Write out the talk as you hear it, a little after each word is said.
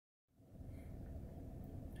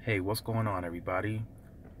Hey, what's going on, everybody?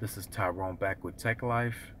 This is Tyrone back with Tech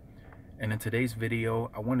Life, and in today's video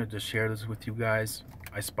I wanted to share this with you guys.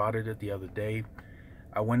 I spotted it the other day.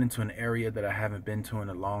 I went into an area that I haven't been to in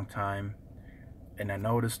a long time, and I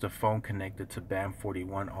noticed the phone connected to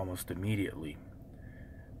B41 almost immediately.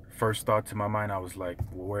 First thought to my mind, I was like,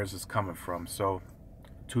 well, where's this coming from? So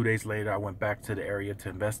 2 days later I went back to the area to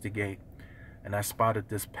investigate, and I spotted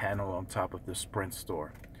this panel on top of the Sprint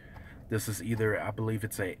store. This is either, I believe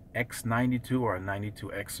it's a X92 or a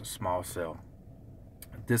 92X small cell.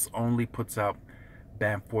 This only puts out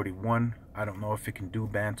band 41. I don't know if it can do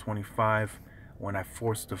band 25. When I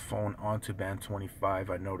forced the phone onto band 25,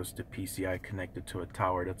 I noticed the PCI connected to a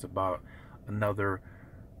tower that's about another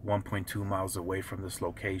 1.2 miles away from this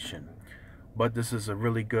location. But this is a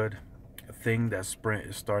really good thing that Sprint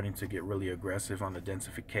is starting to get really aggressive on the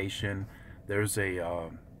densification. There's a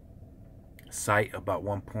site about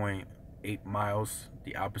 1.8 miles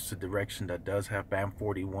the opposite direction that does have band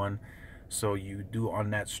 41, so you do,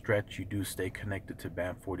 on that stretch, you do stay connected to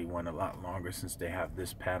band 41 a lot longer since they have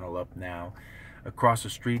this panel up now. Across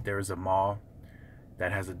the street there is a mall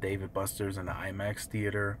that has a Dave & Buster's and an IMAX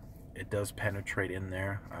theater. It does penetrate in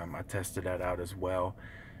there. I tested that out as well,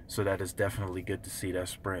 so that is definitely good to see that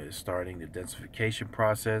Sprint is starting the densification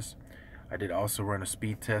process. I did also run a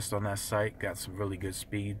speed test on that site, got some really good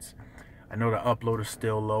speeds. I know the upload is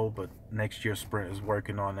still low, but next year Sprint is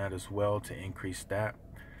working on that as well to increase that.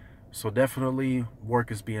 So definitely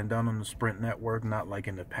work is being done on the Sprint network, not like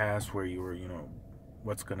in the past where you were,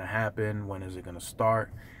 what's going to happen, when is it going to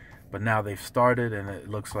start? But now they've started, and it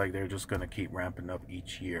looks like they're just going to keep ramping up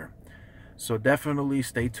each year. So definitely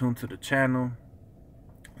stay tuned to the channel.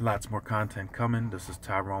 Lots more content coming. This is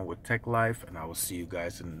Tyrone with Tech Life, and I will see you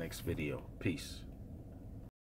guys in the next video. Peace.